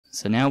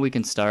So now we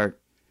can start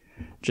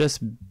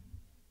just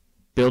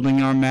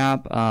building our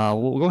map.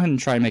 We'll go ahead and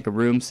try and make a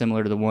room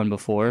similar to the one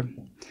before.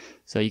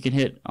 So you can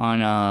hit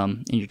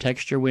on in your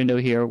texture window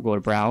here, we'll go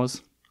to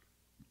browse.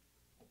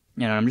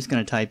 And I'm just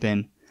going to type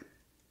in,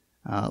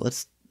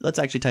 let's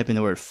actually type in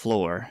the word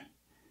floor.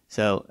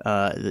 So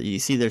you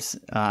see there's,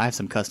 I have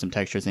some custom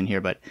textures in here,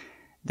 but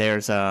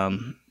there's,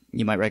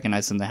 you might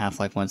recognize some of the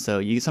Half-Life ones.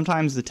 So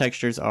sometimes the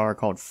textures are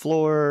called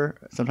floor,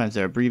 sometimes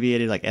they're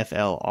abbreviated like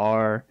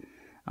FLR.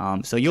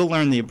 So you'll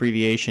learn the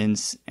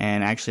abbreviations,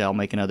 and actually I'll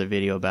make another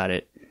video about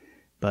it.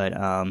 But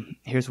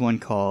here's one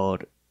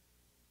called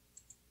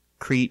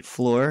Crete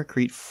Floor,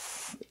 Crete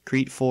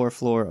 4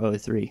 Floor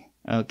 03.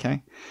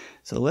 Okay,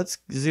 so let's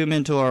zoom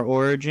into our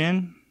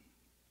origin,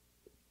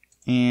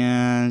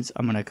 and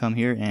I'm going to come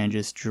here and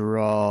just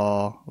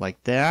draw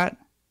like that,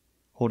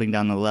 holding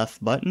down the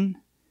left button.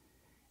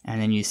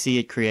 And then you see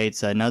it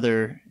creates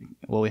another,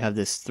 well, we have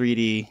this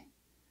 3D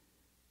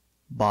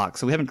box.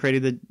 So we haven't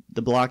created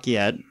the block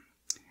yet.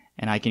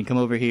 And I can come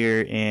over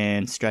here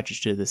and stretch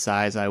it to the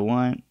size I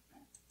want.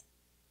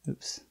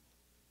 Oops.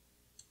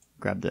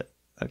 Grab the,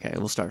 okay,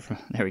 we'll start from,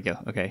 there we go,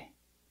 okay.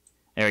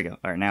 There we go,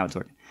 alright, now it's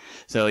working.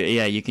 So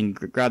yeah, you can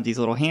grab these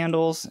little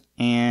handles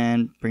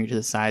and bring it to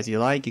the size you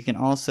like. You can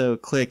also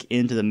click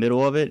into the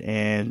middle of it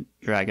and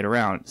drag it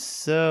around.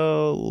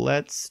 So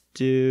let's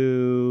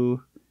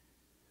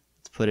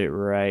put it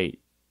right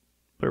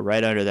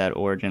under that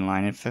origin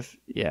line.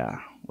 Yeah,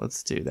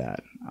 let's do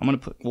that. I'm gonna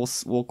put we'll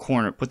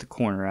put the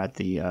corner at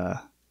the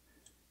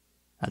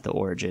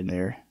origin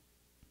there.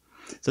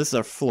 So this is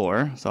our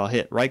floor. So I'll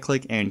hit right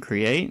click and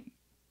create,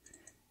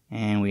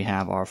 and we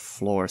have our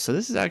floor. So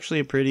this is actually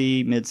a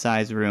pretty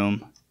mid-sized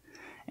room.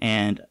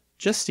 And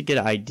just to get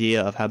an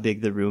idea of how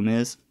big the room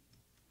is,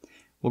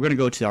 we're gonna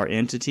go to our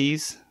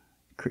entities,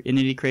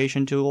 entity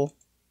creation tool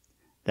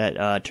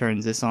that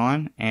turns this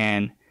on,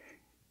 and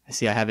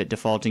see I have it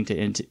defaulting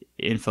to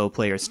info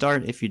player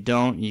start. If you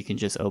don't, you can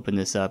just open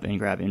this up and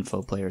grab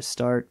info player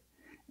start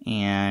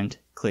and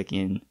click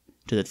in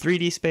to the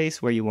 3D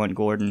space where you want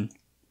Gordon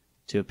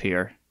to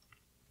appear.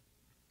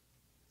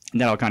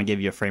 And that'll kind of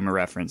give you a frame of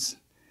reference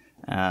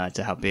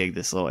to how big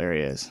this little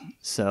area is.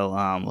 So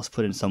let's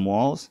put in some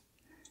walls.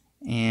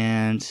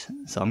 And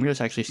so I'm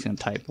just actually going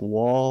to type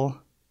wall,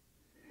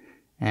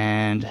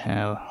 and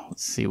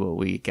let's see what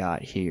we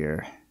got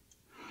here.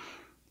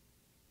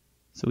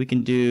 So we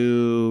can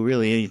do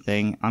really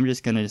anything. I'm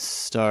just going to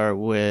start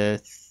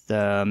with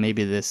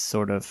maybe this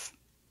sort of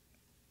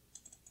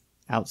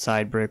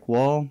outside brick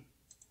wall.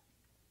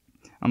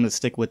 I'm going to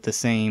stick with the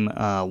same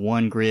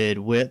 1 grid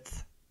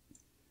width.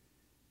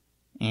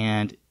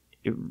 And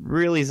it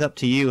really is up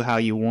to you how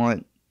you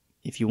want.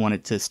 If you want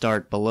it to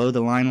start below the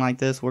line like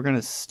this, we're going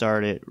to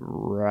start it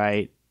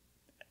right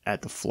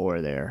at the floor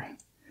there.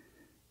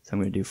 So I'm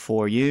going to do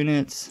 4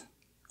 units.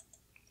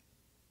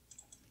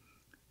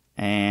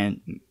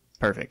 And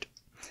perfect.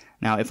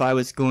 Now if I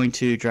was going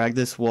to drag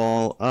this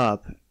wall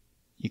up,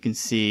 you can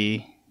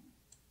see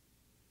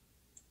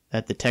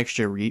that the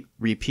texture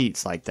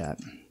repeats like that.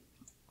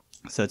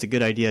 So it's a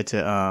good idea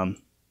to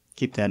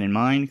keep that in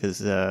mind, because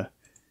that's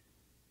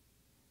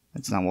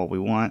not what we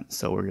want.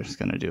 So we're just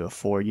going to do a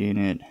 4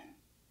 unit,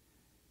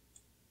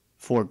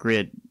 4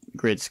 grid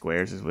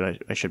squares is what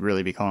I should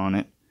really be calling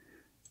it.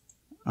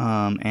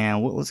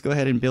 And let's go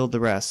ahead and build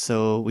the rest.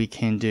 So we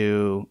can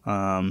do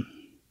go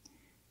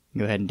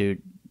ahead and do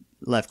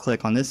left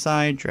click on this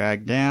side,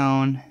 drag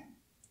down,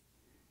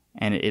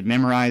 and it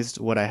memorized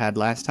what I had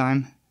last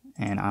time.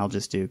 And I'll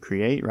just do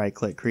create, right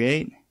click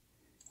create,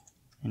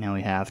 and now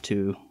we have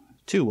two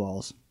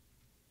walls.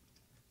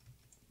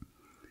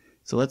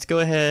 So let's go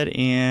ahead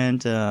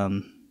and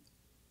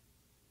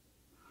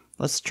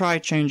let's try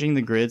changing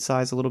the grid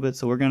size a little bit.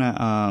 So we're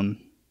gonna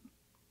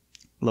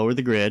lower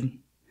the grid.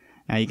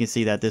 Now you can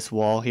see that this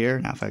wall here,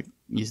 now if I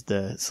use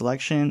the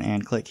selection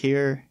and click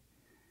here,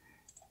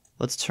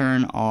 let's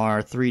turn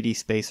our 3D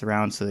space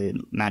around so it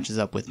matches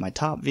up with my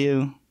top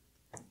view.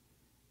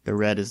 The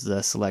red is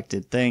the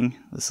selected thing,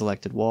 the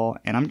selected wall,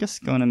 and I'm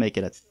just going to make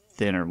it a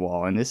thinner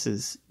wall. And this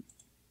is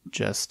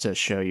just to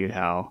show you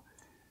how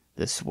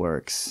this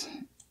works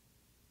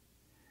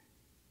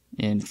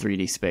in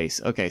 3D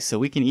space. Okay, so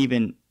we can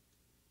even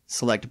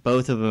select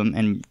both of them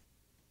and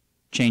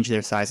change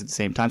their size at the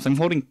same time. So I'm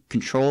holding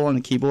Control on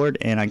the keyboard,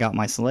 and I got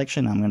my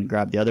selection. I'm going to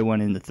grab the other one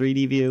in the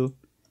 3D view.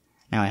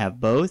 Now I have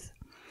both.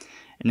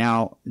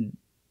 Now,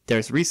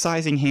 there's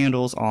resizing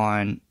handles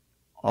on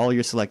all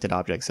your selected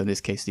objects. So in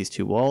this case, these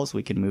 2 walls,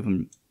 we can move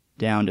them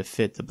down to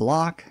fit the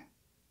block.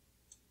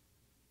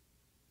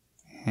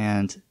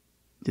 And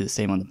do the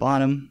same on the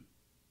bottom.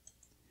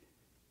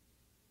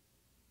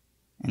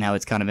 And now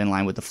it's kind of in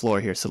line with the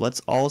floor here. So let's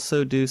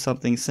also do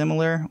something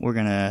similar. We're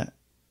going to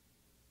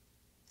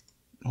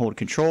hold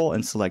Control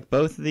and select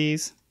both of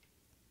these.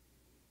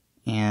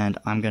 And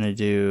I'm going to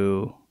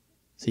do,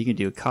 so you can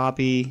do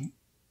copy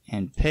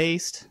and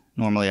paste.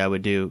 Normally I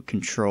would do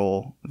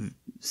Control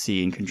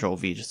C and Control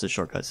V, just a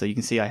shortcut. So you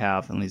can see I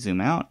have, let me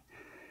zoom out,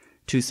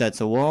 2 sets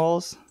of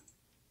walls.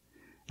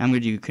 I'm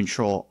going to do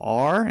Control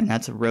R, and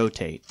that's a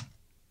rotate.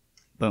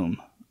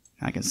 Boom.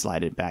 I can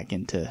slide it back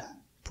into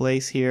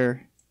place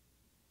here.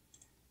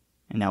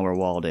 And now we're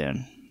walled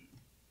in.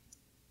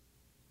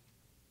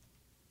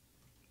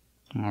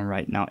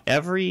 Alright, now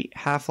every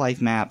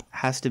Half-Life map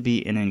has to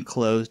be an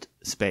enclosed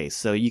space.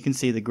 So you can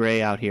see the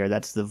gray out here,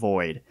 that's the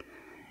void.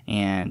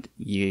 And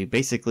you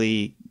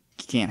basically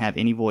can't have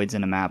any voids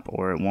in a map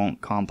or it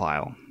won't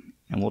compile.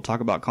 And we'll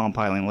talk about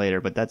compiling later,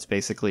 but that's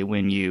basically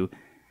when you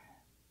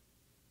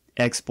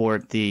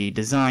export the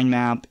design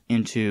map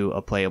into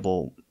a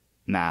playable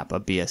map, a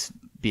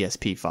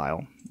BSP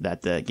file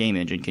that the game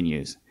engine can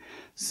use.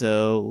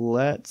 So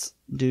let's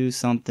do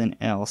something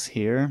else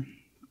here.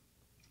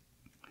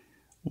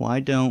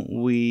 Why don't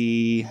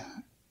we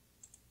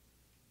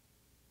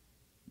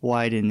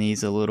widen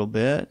these a little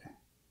bit?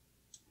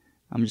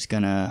 I'm just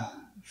gonna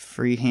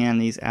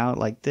freehand these out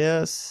like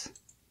this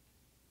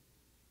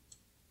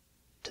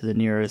to the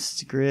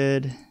nearest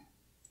grid,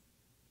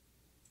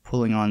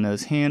 pulling on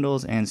those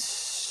handles and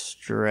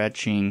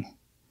stretching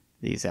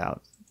these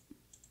out.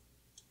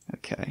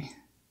 Okay,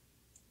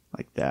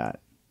 like that.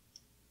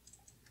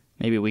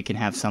 Maybe we can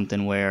have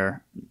something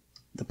where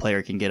the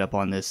player can get up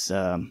on this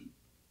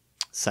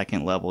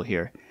second level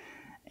here.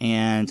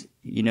 And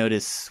you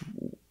notice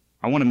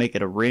I want to make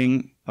it a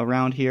ring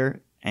around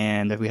here,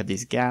 and we have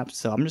these gaps.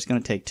 So I'm just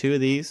going to take 2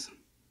 of these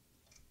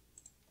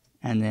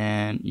and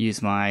then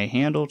use my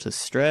handle to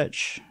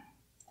stretch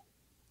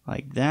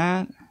like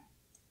that.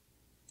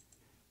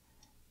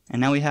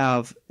 And now we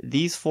have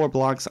these 4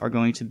 blocks are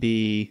going to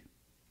be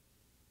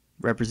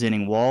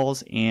representing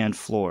walls and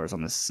floors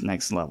on this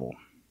next level.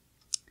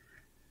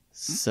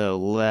 So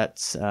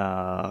let's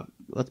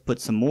put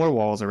some more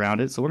walls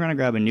around it. So we're going to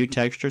grab a new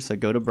texture. So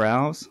go to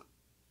Browse.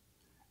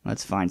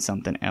 Let's find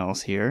something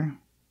else here.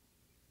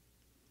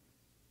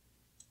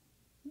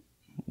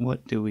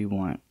 What do we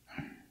want?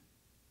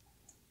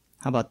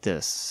 How about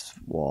this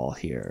wall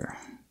here?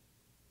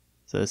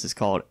 So this is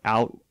called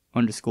out_wall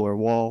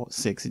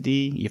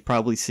 6D. You've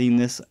probably seen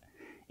this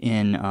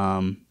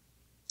in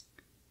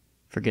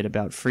Forget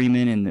About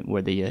Freeman, and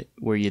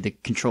where you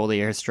control the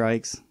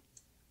airstrikes.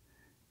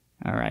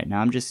 All right, now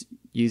I'm just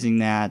using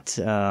that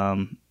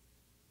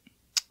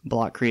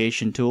block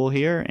creation tool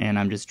here, and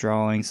I'm just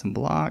drawing some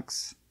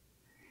blocks.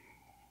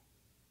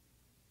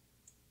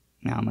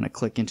 Now I'm going to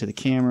click into the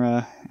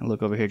camera and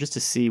look over here just to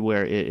see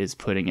where it is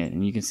putting it,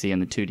 and you can see in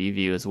the 2D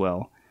view as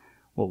well.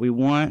 What we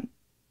want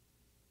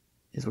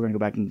is we're going to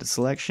go back into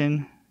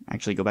selection,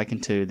 actually go back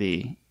into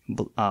the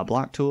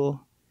block tool.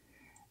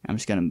 I'm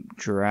just going to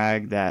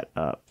drag that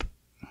up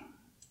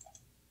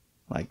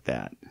like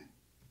that.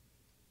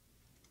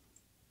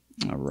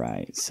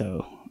 Alright,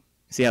 so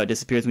see how it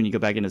disappears when you go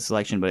back into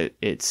selection, but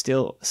it's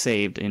still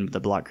saved in the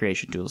block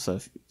creation tool.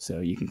 So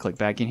you can click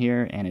back in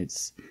here and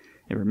it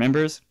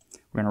remembers.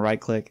 We're going to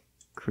right click,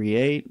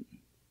 create,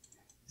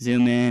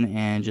 zoom in,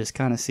 and just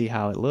kind of see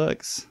how it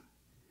looks.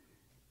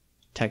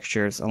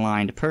 Textures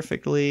aligned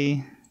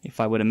perfectly. If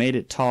I would have made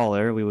it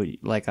taller, we would,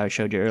 like I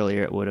showed you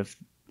earlier, it would have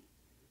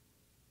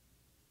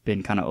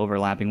been kind of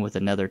overlapping with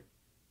another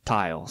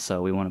tile.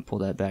 So we want to pull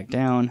that back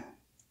down.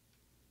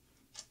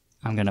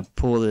 I'm gonna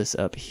pull this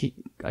up.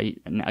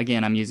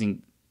 Again, I'm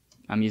using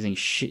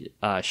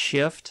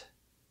Shift.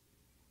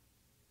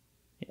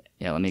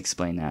 Yeah, let me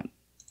explain that.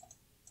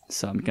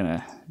 So I'm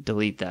gonna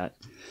delete that.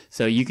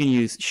 So you can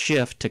use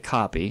Shift to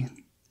copy.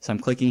 So I'm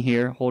clicking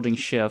here, holding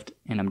Shift,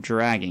 and I'm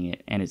dragging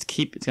it, and it's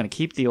gonna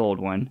keep the old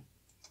one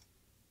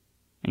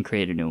and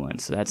create a new one.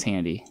 So that's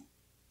handy.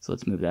 So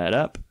let's move that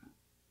up,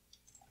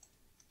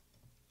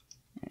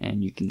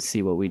 and you can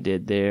see what we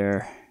did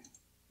there.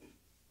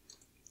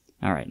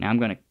 Alright, now I'm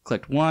going to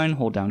click one,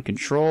 hold down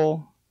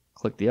Control,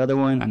 click the other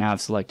one. I now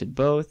have selected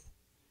both.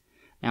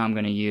 Now I'm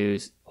going to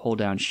hold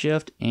down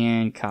Shift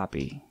and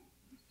copy.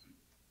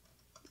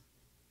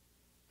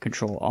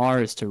 Control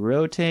R is to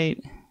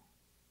rotate,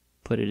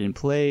 put it in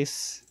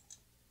place.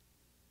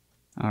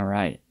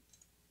 Alright,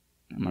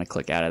 I'm going to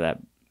click out of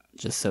that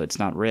just so it's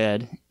not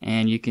red.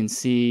 And you can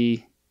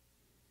see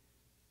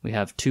we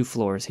have 2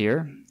 floors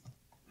here.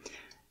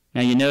 Now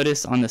you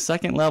notice on the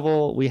second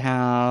level we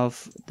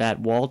have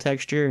that wall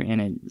texture and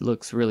it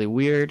looks really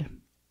weird.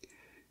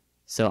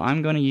 So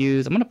I'm going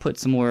to put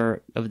some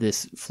more of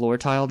this floor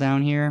tile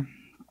down here.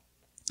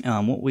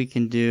 What we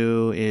can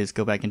do is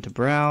go back into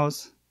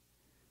Browse.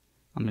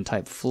 I'm going to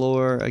type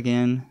floor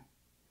again.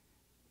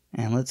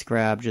 And let's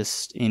grab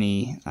just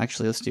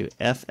actually let's do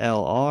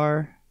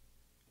FLR.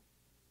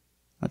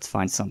 Let's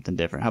find something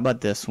different. How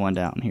about this one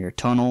down here?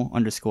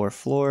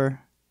 Tunnel_floor.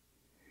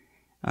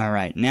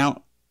 Alright,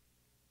 now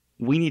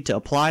we need to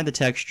apply the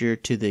texture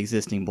to the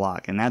existing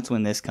block, and that's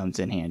when this comes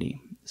in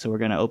handy. So we're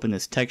going to open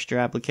this texture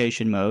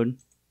application mode.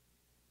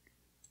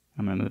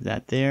 I'm going to move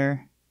that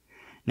there.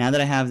 Now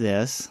that I have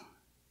this,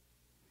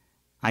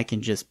 I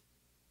can just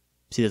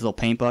see this little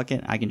paint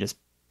bucket. I can just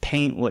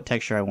paint what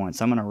texture I want.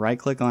 So I'm going to right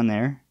click on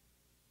there.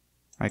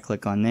 Right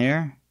click on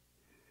there.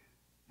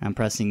 I'm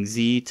pressing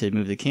Z to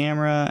move the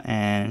camera,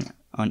 and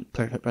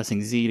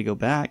pressing Z to go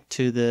back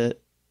to the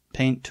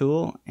paint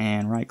tool,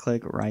 and right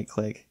click,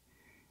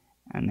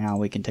 And now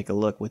we can take a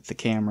look with the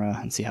camera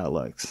and see how it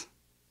looks.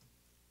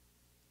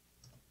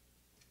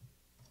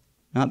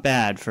 Not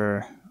bad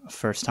for a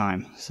first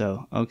time.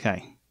 So,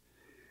 okay.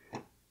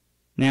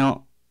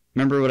 Now,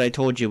 remember what I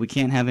told you, we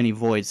can't have any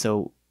voids,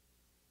 so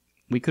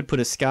we could put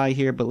a sky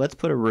here, but let's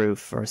put a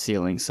roof or a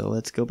ceiling. So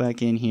let's go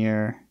back in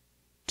here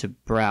to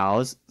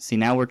browse. See,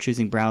 now we're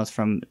choosing browse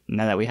from,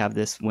 now that we have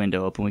this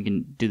window open, we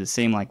can do the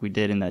same like we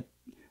did in that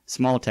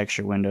small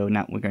texture window.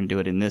 Now we're going to do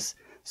it in this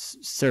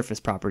surface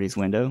properties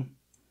window.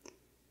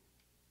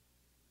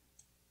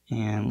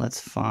 And let's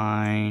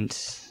find,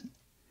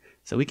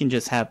 so we can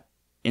just have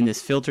in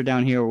this filter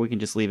down here, or we can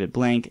just leave it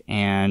blank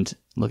and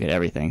look at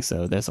everything.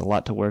 So there's a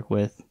lot to work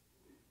with.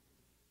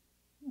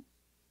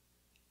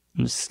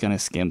 I'm just going to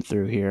skim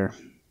through here.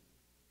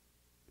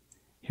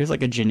 Here's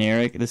like a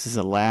generic, this is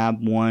a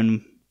lab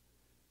 1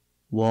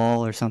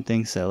 wall or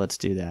something, so let's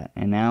do that.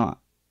 And now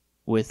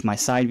with my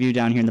side view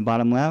down here in the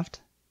bottom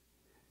left,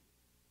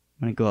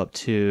 I'm going to go up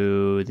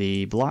to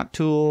the block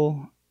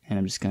tool, and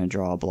I'm just going to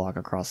draw a block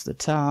across the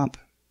top.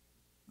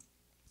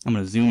 I'm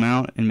going to zoom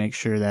out and make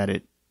sure that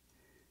it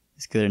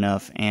is good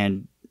enough,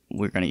 and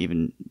we're going to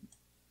even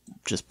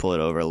just pull it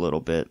over a little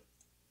bit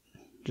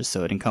just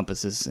so it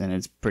encompasses and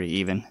it's pretty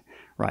even.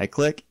 Right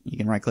click, you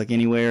can right click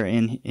anywhere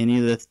in any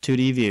of the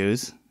 2D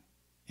views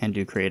and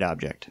do create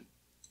object.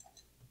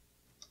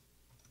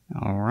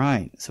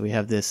 Alright, so we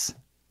have this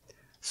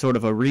sort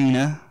of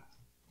arena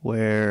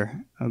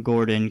where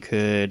Gordon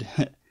could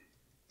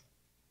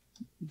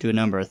do a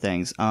number of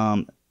things.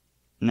 Right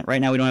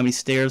now we don't have any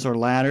stairs or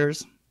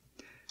ladders,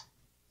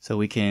 so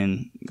we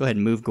can go ahead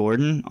and move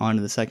Gordon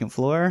onto the second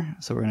floor.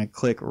 So we're going to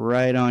click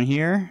right on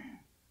here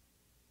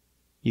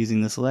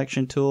using the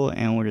selection tool,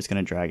 and we're just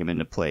going to drag him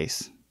into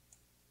place.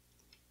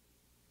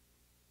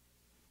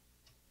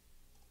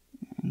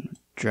 And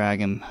drag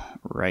him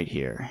right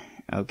here.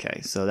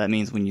 Okay, so that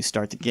means when you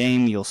start the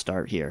game, you'll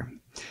start here.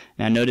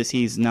 Now notice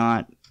he's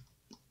not,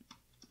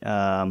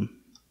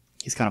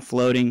 he's kind of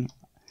floating,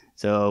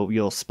 so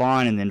you'll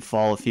spawn and then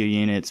fall a few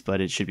units,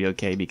 but it should be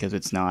okay because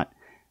it's not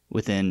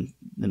within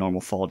the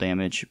normal fall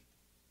damage.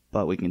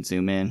 But we can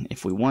zoom in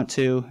if we want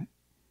to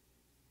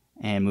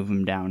and move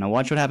him down. Now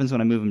watch what happens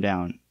when I move him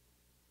down.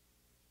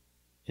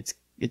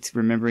 It's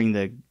remembering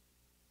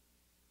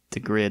the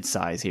grid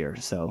size here.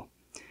 So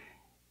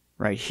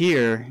right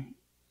here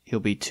he'll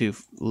be too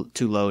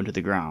low into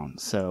the ground.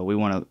 So we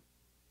want to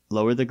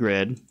lower the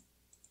grid.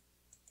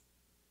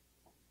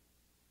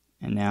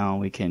 And now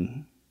we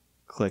can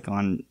click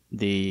on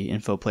the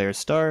info player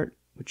start,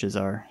 which is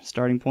our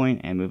starting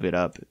point, and move it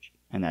up,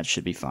 and that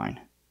should be fine.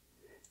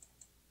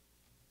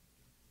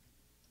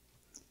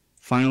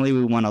 Finally,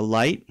 we want a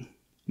light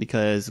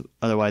because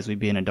otherwise we'd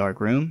be in a dark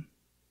room.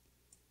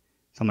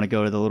 So I'm going to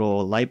go to the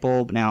little light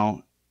bulb.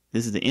 Now,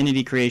 this is the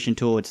entity creation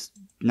tool. It's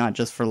not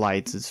just for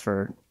lights, it's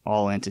for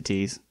all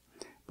entities.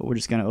 But we're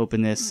just going to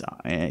open this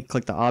and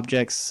click the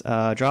objects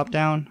drop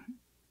down.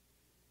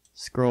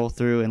 Scroll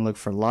through and look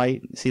for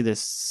light. See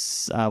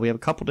this, we have a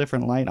couple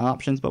different light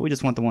options, but we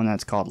just want the one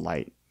that's called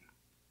light.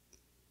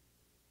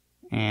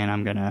 And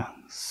I'm going to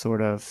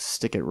sort of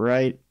stick it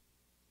right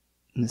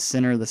in the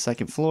center of the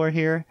second floor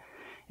here.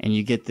 And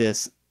you get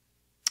this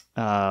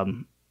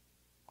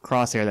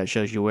crosshair that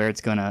shows you where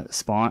it's going to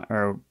spawn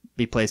or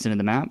be placed into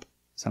the map.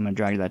 So I'm going to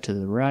drag that to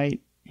the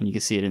right, and you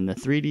can see it in the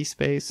 3D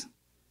space.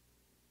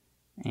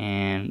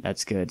 And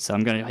that's good. So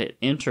I'm going to hit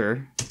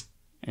enter,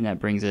 and that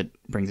brings it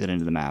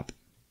into the map.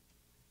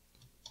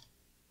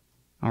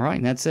 Alright,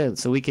 and that's it.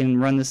 So we can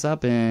run this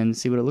up and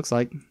see what it looks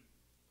like.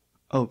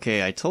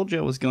 Okay, I told you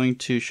I was going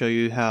to show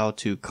you how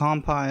to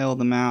compile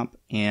the map,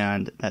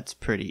 and that's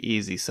pretty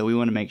easy. So we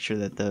want to make sure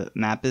that the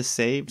map is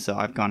saved. So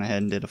I've gone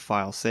ahead and did a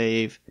file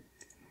save.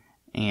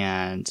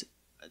 And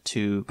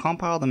to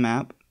compile the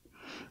map,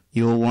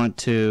 you'll want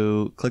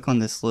to click on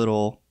this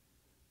little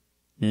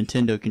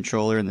Nintendo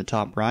controller in the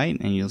top right,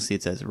 and you'll see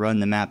it says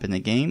run the map in the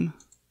game.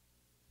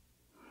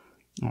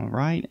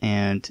 Alright,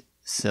 and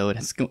so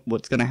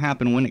what's going to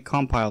happen when it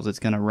compiles, it's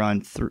going to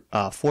run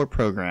 4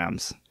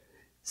 programs: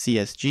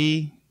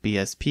 CSG,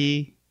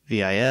 BSP,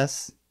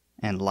 VIS,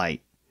 and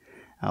Light.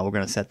 We're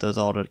going to set those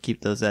all to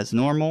keep those as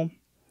normal,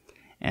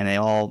 and they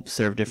all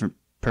serve different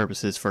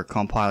purposes for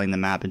compiling the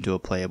map into a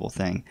playable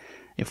thing.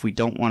 If we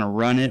don't want to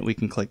run it, we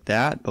can click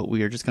that, but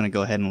we are just going to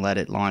go ahead and let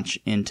it launch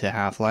into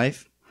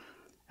Half-Life.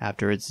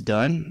 After it's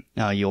done,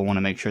 you'll want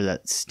to make sure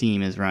that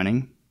Steam is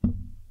running,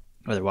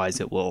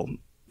 otherwise it will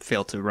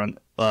fail to run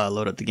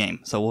load up the game.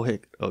 So we'll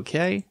hit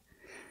OK,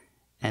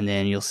 and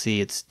then you'll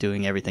see it's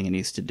doing everything it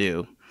needs to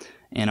do.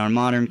 And on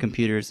modern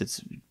computers,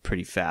 it's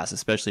pretty fast,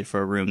 especially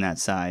for a room that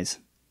size.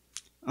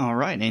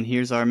 Alright, and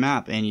here's our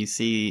map, and you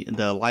see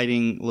the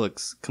lighting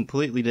looks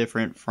completely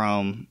different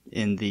from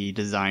in the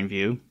design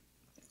view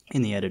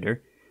in the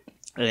editor.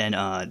 And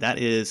that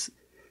is,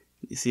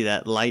 you see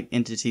that light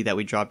entity that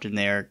we dropped in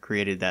there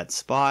created that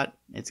spot.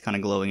 It's kind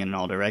of glowing in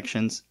all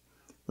directions.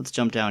 Let's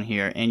jump down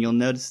here, and you'll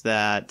notice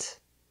that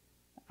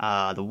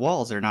the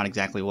walls are not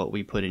exactly what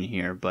we put in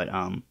here, but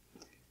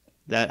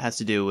that has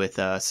to do with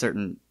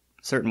certain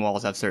certain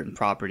walls have certain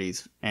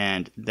properties,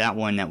 and that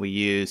one that we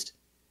used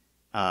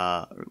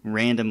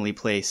randomly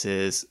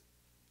places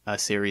a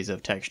series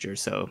of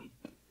textures. So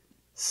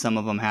some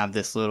of them have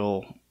this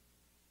little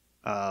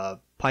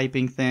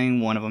piping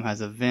thing, one of them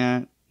has a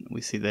vent,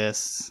 we see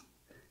this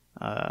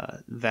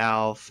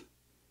valve,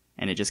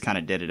 and it just kind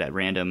of did it at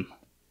random.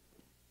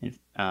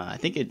 I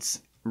think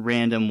it's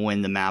random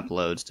when the map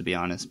loads, to be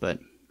honest, but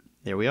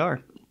there we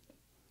are.